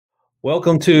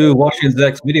Welcome to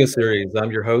WashingtonExec video series.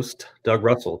 I'm your host, Doug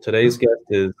Russell. Today's guest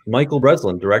is Michael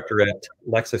Breslin, director at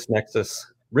LexisNexis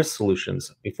Risk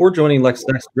Solutions. Before joining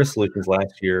LexisNexis Risk Solutions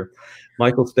last year,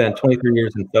 Michael spent 23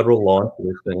 years in federal law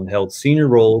enforcement and held senior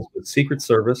roles with Secret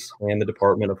Service and the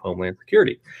Department of Homeland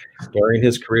Security. During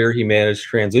his career, he managed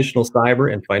transitional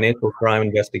cyber and financial crime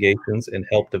investigations and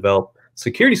helped develop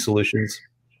security solutions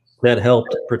that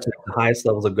helped protect the highest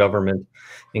levels of government,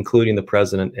 including the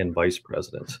president and vice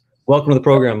president. Welcome to the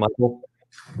program, Michael.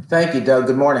 Thank you, Doug.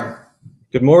 Good morning.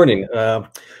 Good morning.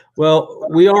 Well,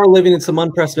 we are living in some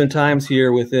unprecedented times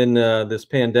here within this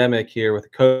pandemic here with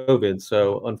COVID.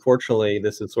 So unfortunately,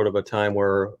 this is sort of a time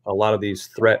where a lot of these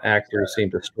threat actors seem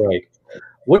to strike.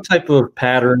 What type of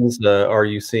patterns are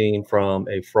you seeing from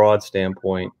a fraud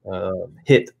standpoint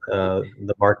hit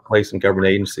the marketplace and government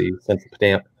agencies since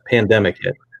the pandemic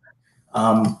hit?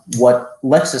 What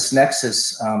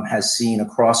LexisNexis has seen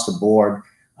across the board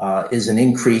is an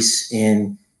increase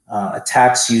in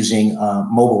attacks using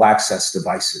mobile access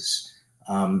devices.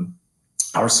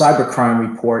 Our cybercrime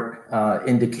report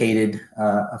indicated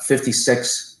a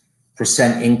 56%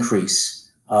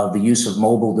 increase of the use of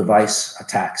mobile device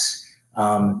attacks.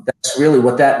 That's really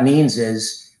what that means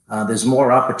is there's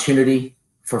more opportunity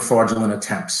for fraudulent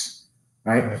attempts,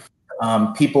 right?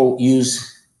 People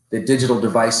use the digital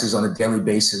devices on a daily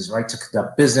basis, right, to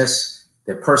conduct business,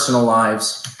 their personal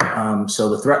lives. So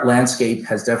the threat landscape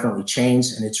has definitely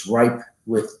changed, and it's ripe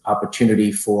with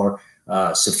opportunity for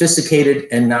sophisticated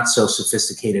and not so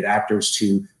sophisticated actors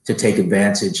to take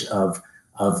advantage of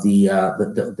the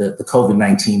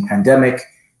COVID-19 pandemic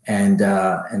and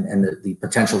the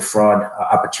potential fraud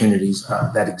opportunities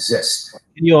that exist.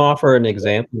 Can you offer an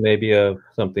example, maybe, of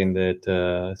something that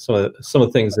some of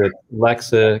the things that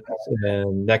Lexis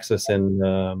and Nexus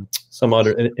and some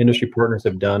other industry partners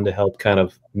have done to help kind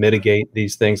of mitigate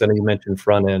these things? I know you mentioned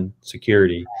front end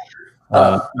security.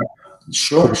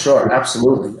 Sure,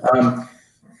 absolutely.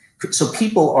 So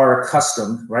people are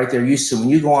accustomed, right? They're used to when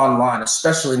you go online,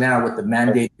 especially now with the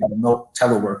mandated remote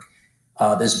telework.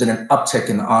 There's been an uptick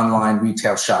in online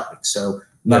retail shopping. So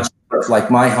much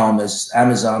like my home is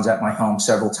Amazon's at my home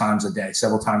several times a day,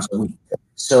 several times a week.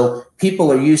 So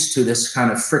people are used to this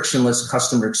kind of frictionless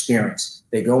customer experience.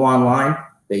 They go online,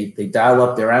 they dial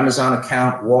up their Amazon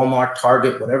account, Walmart,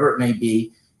 Target, whatever it may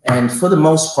be. And for the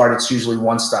most part, it's usually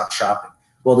one-stop shopping.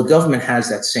 Well, the government has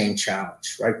that same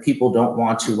challenge, right? People don't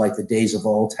want to, like the days of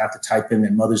old, have to type in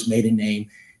their mother's maiden name,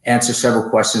 answer several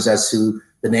questions as to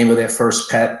the name of their first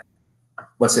pet,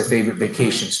 what's their favorite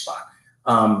vacation spot.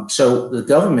 So the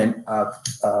government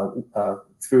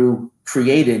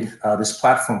created this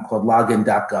platform called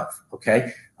login.gov,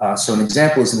 okay? So an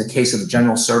example is in the case of the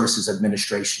General Services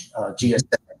Administration,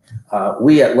 GSA.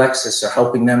 We at Lexis are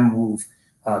helping them move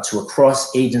to a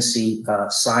cross-agency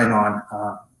sign-on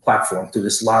platform through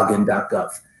this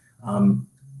login.gov.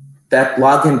 That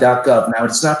login.gov, now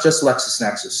it's not just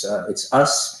LexisNexis, it's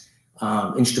us,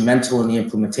 instrumental in the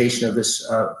implementation of this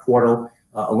portal,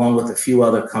 along with a few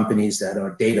other companies that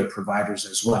are data providers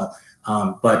as well.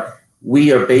 But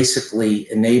we are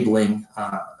basically enabling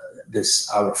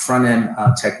our front-end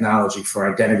technology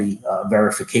for identity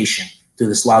verification through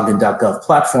this login.gov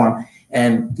platform.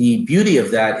 And the beauty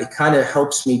of that, it kind of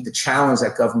helps meet the challenge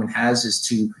that government has, is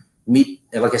to meet,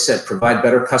 like I said, provide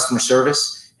better customer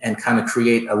service and kind of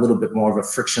create a little bit more of a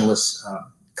frictionless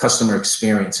customer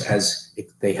experience as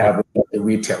they have with the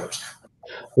retailers.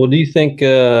 Well, do you think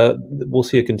we'll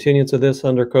see a continuance of this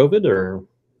under COVID, or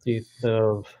do you,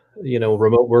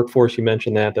 remote workforce? You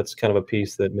mentioned that's kind of a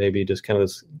piece that maybe just kind of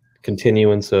this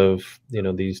continuance of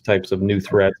these types of new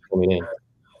threats coming in.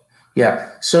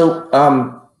 Yeah. So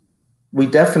we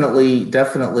definitely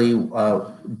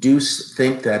do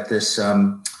think that this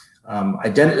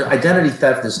identity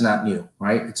theft is not new,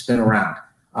 right? It's been around.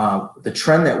 The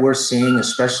trend that we're seeing,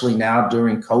 especially now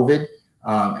during COVID,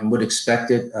 and would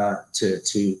expect it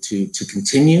to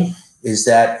continue, is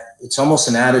that it's almost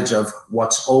an adage of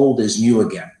what's old is new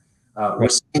again. We're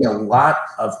seeing a lot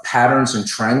of patterns and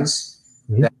trends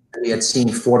that we had seen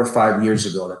 4 to 5 years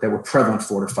ago, that they were prevalent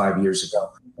 4 to 5 years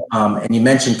ago. And you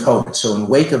mentioned COVID. So in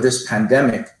wake of this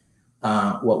pandemic,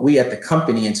 what we at the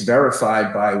company, it's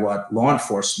verified by what law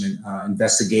enforcement,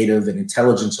 investigative and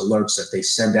intelligence alerts that they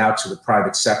send out to the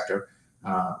private sector.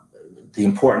 The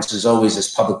importance is always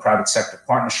this public-private sector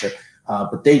partnership,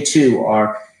 but they too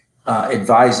are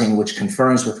advising, which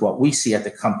confirms with what we see at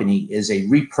the company, is a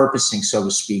repurposing, so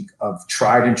to speak, of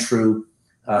tried and true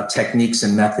techniques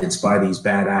and methods by these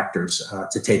bad actors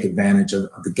to take advantage of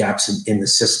the gaps in the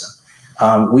system.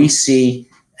 We see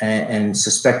and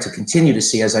suspect to continue to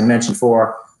see, as I mentioned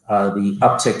before, the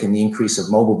uptick in the increase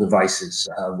of mobile devices.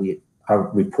 We our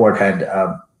report had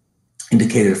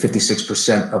indicated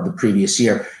 56% of the previous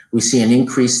year. We see an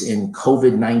increase in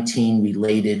COVID-19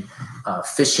 related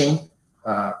phishing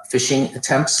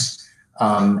attempts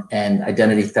and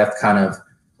identity theft kind of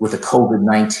with the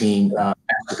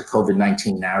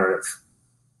COVID-19 narrative.